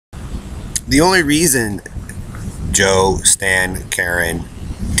the only reason Joe, Stan, Karen,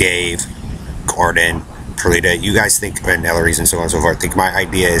 Dave, Gordon, Perlita, you guys think, and Ellery's and so on and so forth, think my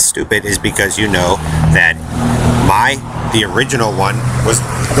idea is stupid is because you know that the original one was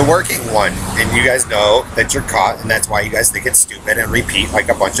the working one, and you guys know that you're caught, and that's why you guys think it's stupid and repeat like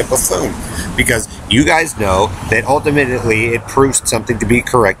a bunch of buffoon, because you guys know that ultimately it proves something to be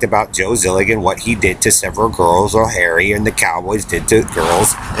correct about Joe Zillig and what he did to several girls, or Harry and the Cowboys did to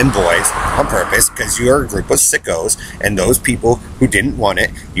girls and boys on purpose, because you are a group of sickos, and those people who didn't want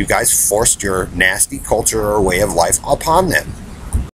it, you guys forced your nasty culture or way of life upon them.